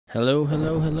Hello,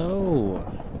 hello, hello.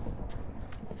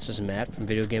 This is Matt from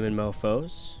Video Gaming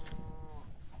Mofos.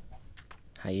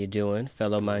 How you doing,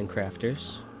 fellow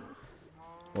Minecrafters?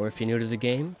 Or if you're new to the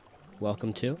game,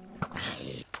 welcome to.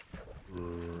 I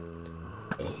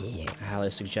highly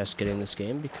suggest getting this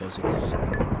game because it's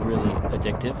really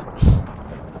addictive.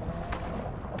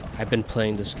 I've been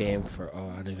playing this game for,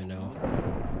 I don't even know,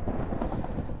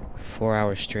 4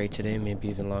 hours straight today, maybe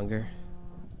even longer.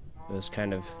 It was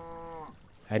kind of,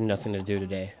 I had nothing to do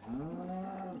today.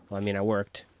 Well, I mean, I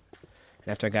worked.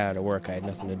 And after I got out of work, I had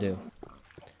nothing to do.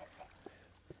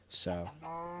 So,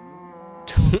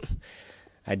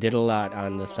 I did a lot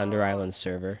on the Thunder Island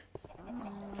server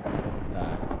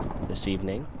this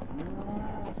evening.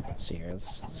 Let's see here,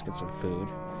 let's get some food.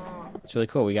 It's really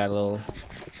cool. We got a little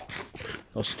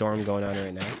storm going on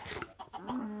right now.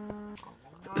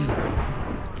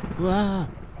 Wow!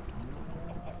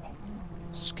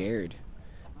 Scared.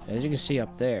 As you can see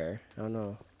up there, I don't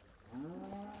know.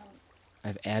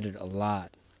 I've added a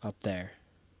lot up there.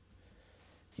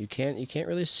 You can't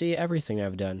really see everything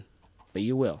I've done, but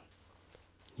you will.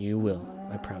 You will,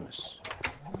 I promise.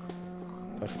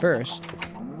 But first,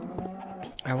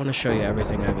 I want to show you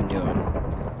everything I've been doing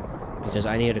because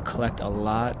I need to collect a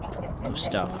lot of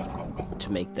stuff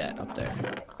to make that up there.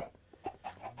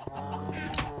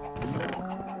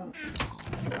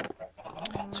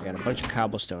 So I got a bunch of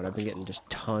cobblestone. I've been getting just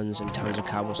tons and tons of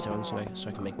cobblestone so I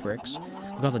can make bricks.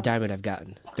 Look at all the diamond I've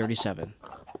gotten. 37.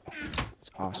 It's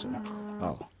awesome.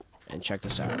 Oh, and check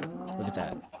this out. Look at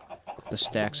that. The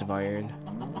stacks of iron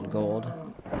and gold.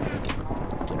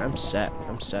 Dude, I'm set.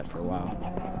 I'm set for a while.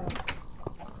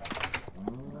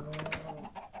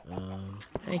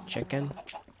 Hey, chicken.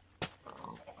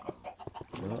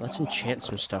 Well, let's enchant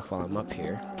some stuff while I'm up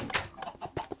here.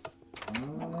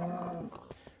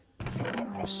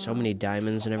 There's so many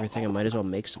diamonds and everything, I might as well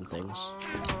make some things.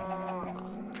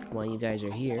 While you guys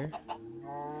are here,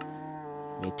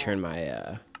 let me turn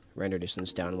my render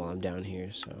distance down while I'm down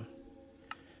here so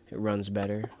it runs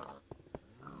better.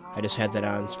 I just had that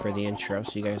on for the intro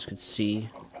so you guys could see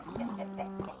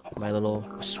my little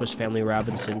Swiss Family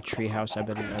Robinson treehouse I've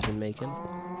been making.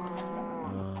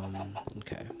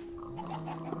 Okay.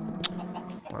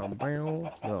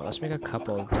 No, let's make a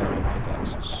couple of diamond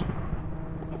pickaxes.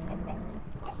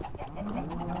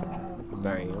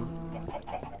 Bam.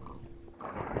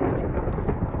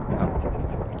 Oh.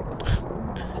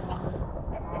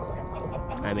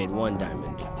 I made 1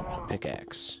 diamond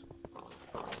pickaxe.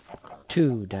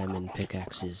 2 diamond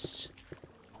pickaxes.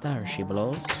 There she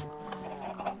blows.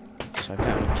 So I've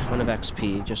gotten a ton of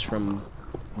XP just from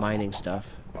mining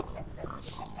stuff.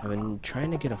 I've been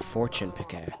trying to get a fortune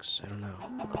pickaxe. I don't know.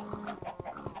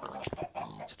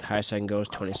 So the highest I can go is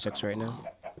 26 right now.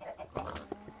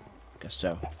 Guess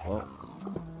so. Well,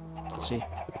 let's see.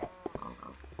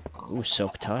 Ooh,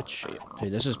 silk touch.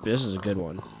 Dude, this is a good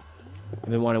one. I've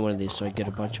been wanting one of these so I get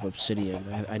a bunch of obsidian.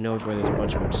 I know where there's a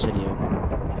bunch of obsidian.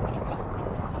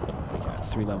 I got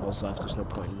 3 levels left. There's no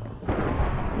point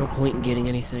in getting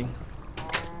anything.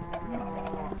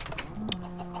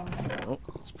 Oh,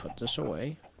 let's put this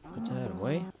away. Put that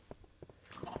away.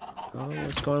 Oh,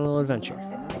 let's go on a little adventure.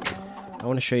 I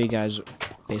want to show you guys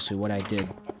basically what I did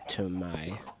to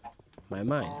my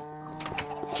mine.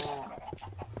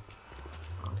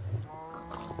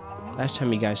 Last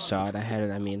time you guys saw it, I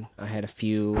had a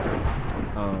few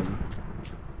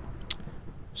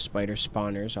spider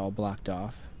spawners all blocked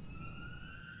off.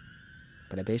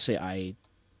 But I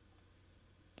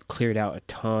cleared out a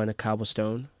ton of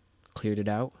cobblestone, cleared it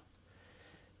out,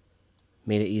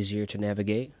 made it easier to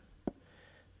navigate.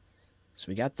 So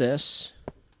we got this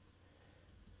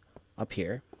up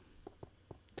here.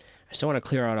 I still want to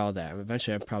clear out all that.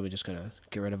 Eventually, I'm probably just going to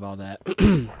get rid of all that.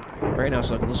 Right now,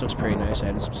 so this looks pretty nice. I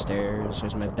added some stairs.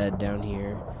 There's my bed down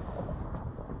here.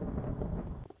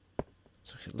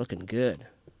 It's looking good.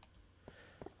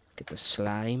 Get the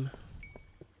slime.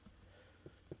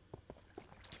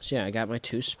 So yeah, I got my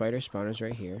 2 spider spawners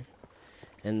right here.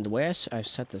 And the way I've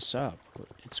set this up,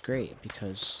 it's great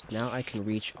because now I can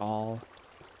reach all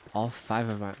 5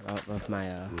 of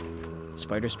my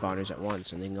spider spawners at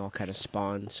once, and they can all kind of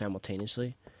spawn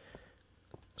simultaneously.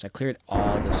 So I cleared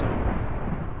all this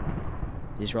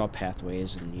out. These are all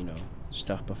pathways and, you know,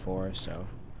 stuff before, so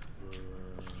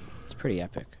it's pretty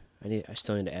epic. I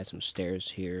still need to add some stairs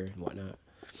here and whatnot.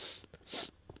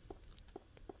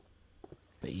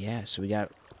 But yeah, so we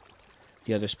got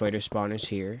the other spider spawners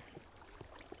here.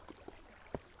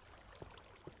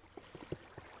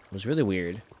 It was really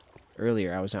weird.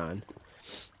 Earlier I was on,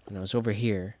 and I was over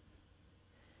here,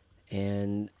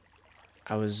 and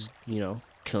I was, you know,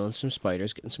 killing some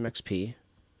spiders, getting some XP.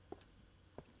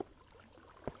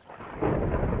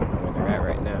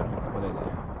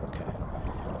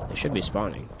 should be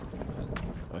spawning.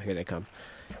 Oh, here they come.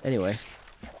 Anyway,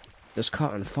 this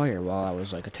caught on fire while I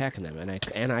was like attacking them, and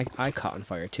I caught on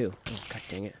fire too. Oh, God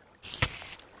dang it!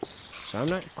 So I'm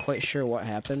not quite sure what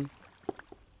happened.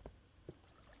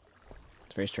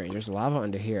 It's very strange. There's lava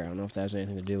under here. I don't know if that has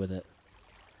anything to do with it.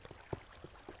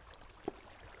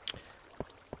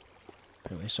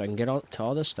 Anyway, so I can get to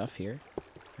all this stuff here.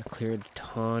 I cleared a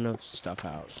ton of stuff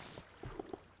out.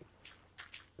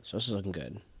 So this is looking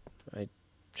good.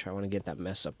 I want to get that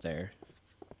mess up there.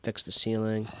 Fix the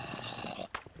ceiling.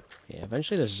 Yeah,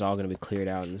 eventually this is all going to be cleared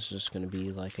out, and this is going to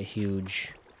be like a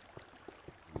huge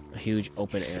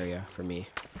open area for me.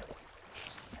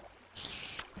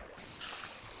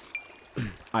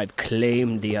 I've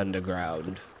claimed the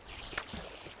underground.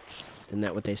 Isn't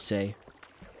that what they say?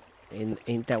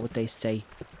 Ain't that what they say?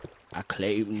 I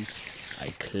claim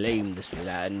this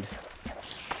land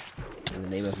in the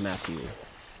name of Matthew.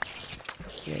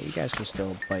 Yeah, you guys can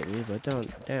still bite me, but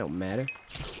that don't matter.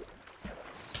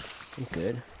 I'm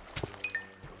good.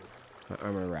 My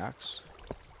armor rocks.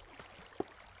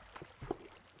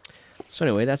 So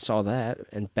anyway, that's all that.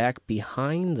 And back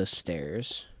behind the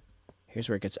stairs, here's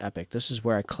where it gets epic. This is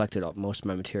where I collected up most of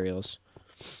my materials.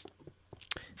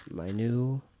 My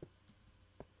new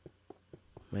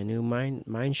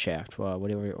mine shaft. Well,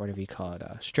 whatever you call it,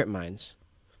 strip mines.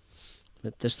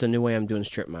 But this is the new way I'm doing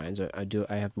strip mines.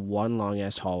 I have one long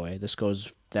ass hallway. This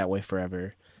goes that way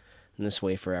forever, and this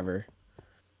way forever.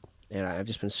 And I've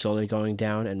just been slowly going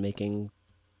down and making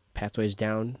pathways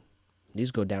down. These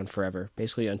go down forever,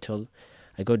 basically until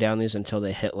I go down these until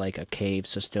they hit like a cave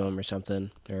system or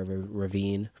something, or a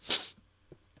ravine.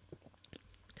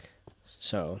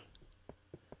 So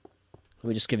let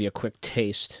me just give you a quick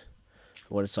taste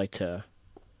of what it's like to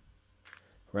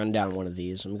run down one of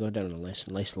these. I'm going to go down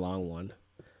a nice long one.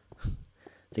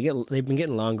 They've been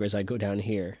getting longer as I go down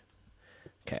here.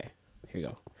 Okay, here we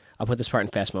go. I'll put this part in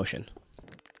fast motion.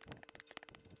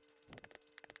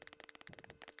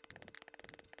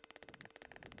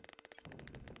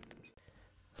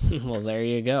 Well, there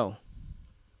you go.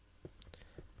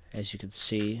 As you can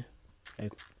see,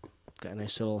 I've got a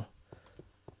nice little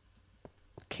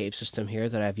cave system here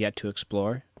that I've yet to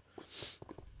explore.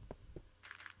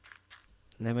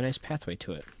 And I have a nice pathway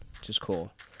to it, which is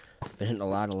cool. Been hitting a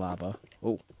lot of lava.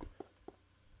 Oh.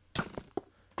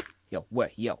 Yo,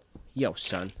 what? Yo,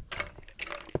 son.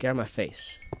 Get out of my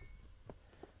face.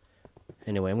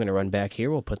 Anyway, I'm going to run back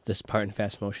here. We'll put this part in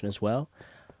fast motion as well.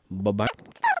 Bye-bye.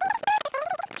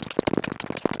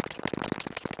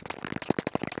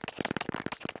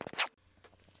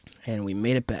 And we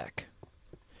made it back.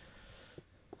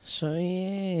 So,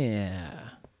 yeah.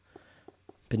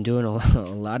 Been doing a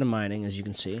lot of mining, as you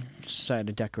can see. Decided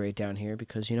to decorate down here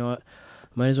because, you know what?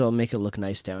 Might as well make it look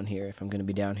nice down here if I'm going to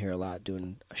be down here a lot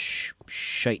doing a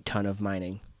shite ton of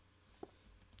mining.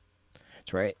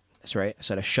 That's right. That's right. I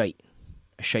said a shite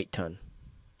ton.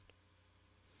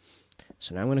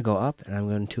 So now I'm going to go up and I'm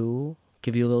going to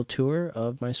give you a little tour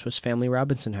of my Swiss Family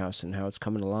Robinson house and how it's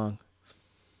coming along.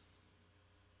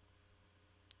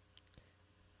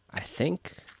 I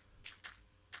think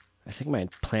my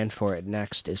plan for it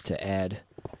next is to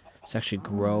actually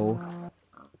grow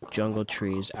jungle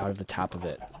trees out of the top of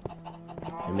it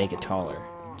and make it taller.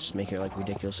 Just make it like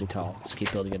ridiculously tall. Just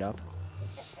keep building it up.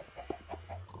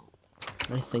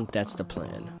 I think that's the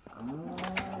plan.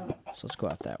 So let's go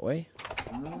out that way.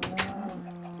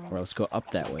 Or let's go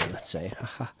up that way, let's say.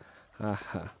 Haha.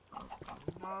 Haha.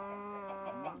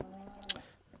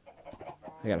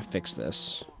 I gotta fix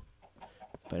this.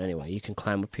 But anyway, you can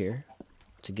climb up here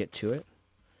to get to it.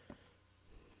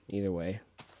 Either way.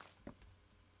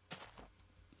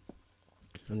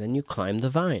 And then you climb the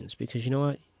vines, because you know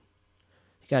what?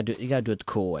 You gotta do it the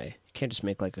cool way. You can't just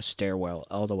make like a stairwell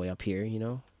all the way up here, you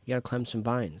know? You gotta climb some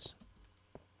vines.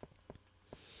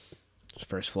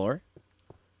 First floor.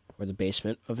 Or the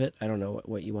basement of it. I don't know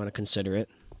what you want to consider it.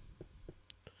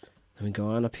 Then we go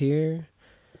on up here.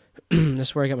 This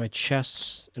is where I got my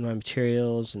chests and my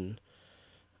materials and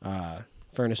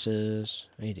furnaces.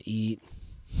 I need to eat.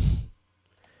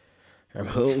 I'm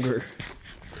hungry.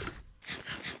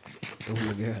 Oh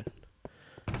my god.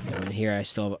 And in here I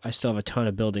still have a ton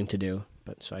of building to do.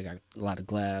 But so I got a lot of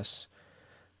glass,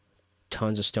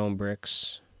 tons of stone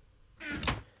bricks.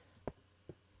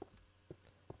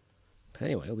 But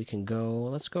anyway,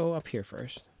 let's go up here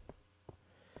first.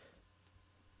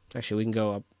 Actually, we can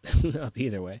go up up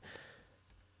either way.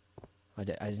 I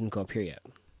didn't go up here yet.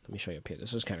 Let me show you up here.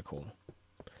 This is kind of cool.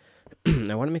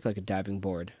 I want to make like a diving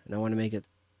board, and I want to make it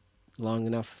long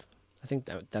enough. I think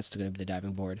that's going to be the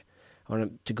diving board. I want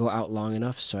it to go out long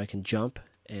enough so I can jump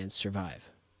and survive.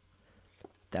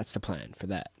 That's the plan for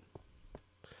that.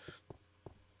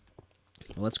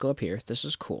 Well, let's go up here. This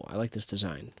is cool. I like this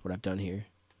design, what I've done here.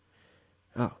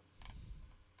 Oh.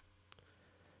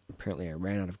 Apparently I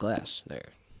ran out of glass. There.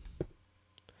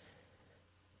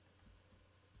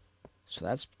 So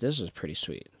this is pretty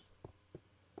sweet.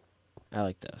 I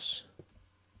like this.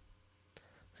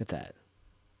 Look at that.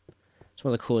 It's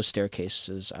one of the coolest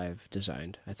staircases I've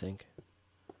designed, I think.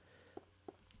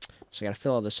 So I gotta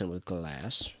fill all this in with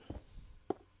glass.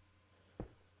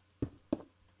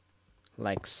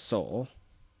 Like so.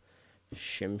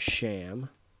 Shim sham.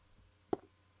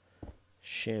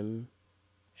 Shim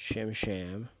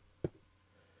sham.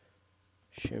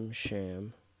 Shim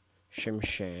sham. Shim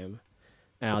sham.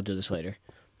 I'll do this later.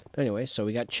 But anyway, so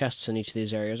we got chests in each of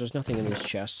these areas. There's nothing in these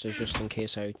chests. It's just in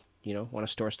case I, want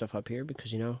to store stuff up here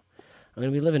because, I'm going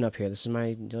to be living up here. This is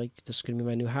this is going to be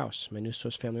my new house. My new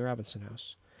Swiss Family Robinson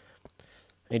house.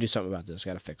 I need to do something about this.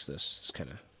 Got to fix this. It's kind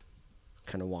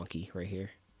of wonky right here.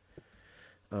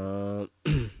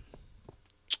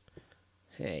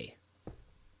 Hey.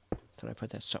 Thought I put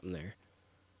that something there.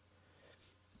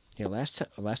 Yeah, last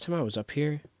time I was up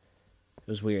here, it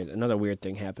was weird. Another weird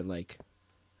thing happened. Like,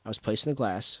 I was placing the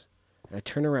glass, and I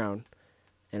turned around,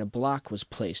 and a block was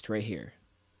placed right here.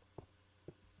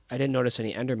 I didn't notice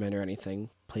any Endermen or anything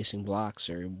placing blocks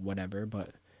or whatever, but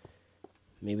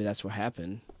maybe that's what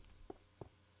happened.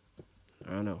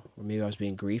 I don't know. Or maybe I was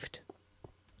being griefed.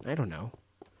 I don't know.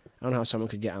 I don't know how someone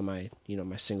could get on my,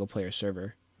 my single-player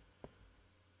server.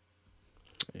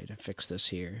 I need to fix this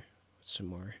here with some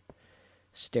more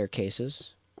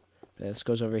staircases. But this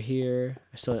goes over here.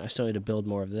 I still need to build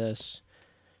more of this.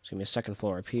 There's going to be a second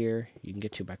floor up here. You can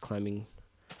get to by climbing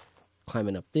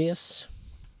up this.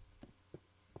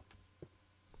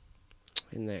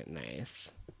 Isn't that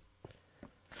nice?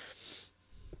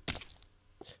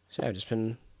 So I've just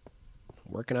been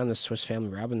working on the Swiss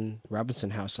Family Robinson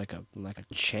house like a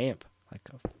champ. Like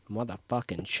a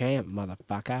motherfucking champ,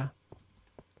 motherfucker.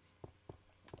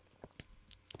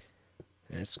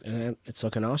 And it's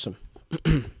looking awesome.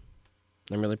 I'm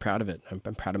really proud of it. I'm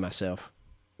proud of myself.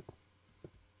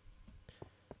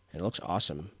 And it looks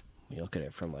awesome when you look at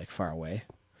it from like far away.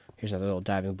 Here's another little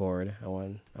diving board. I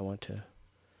want to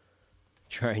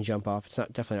try and jump off. It's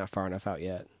definitely not far enough out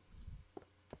yet.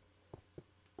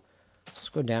 So let's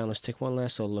go down. Let's take one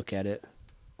last little look at it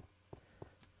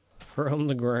from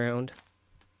the ground.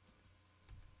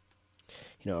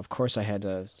 Of course I had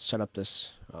to set up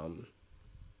this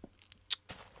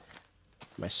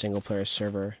my single player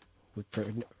server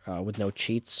with no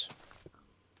cheats,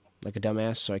 like a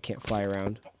dumbass, so I can't fly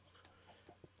around.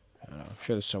 I don't know, I'm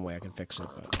sure there's some way I can fix it,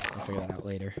 but I'll figure that out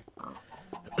later.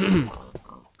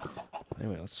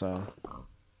 Anyway, let's turn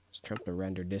up the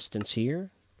render distance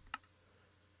here.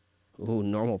 Ooh,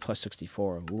 normal plus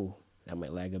 64. Ooh, that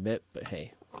might lag a bit, but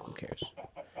hey, who cares?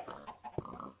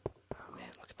 Oh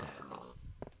man, look at that.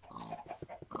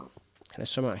 Can I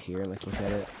swim out here and look at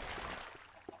it?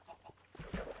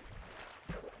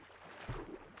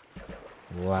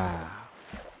 Wow.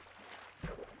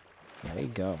 There you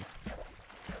go.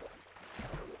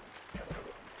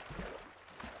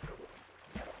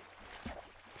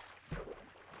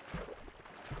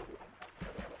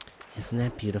 Isn't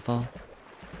that beautiful?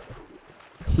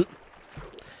 Well,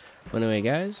 anyway,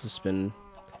 guys, it's been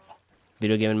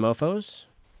Video Gaming Mofos.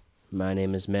 My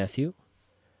name is Matthew.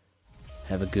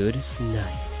 Have a good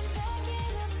night.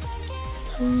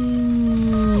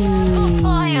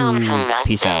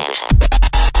 Peace out.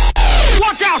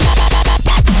 Watch out!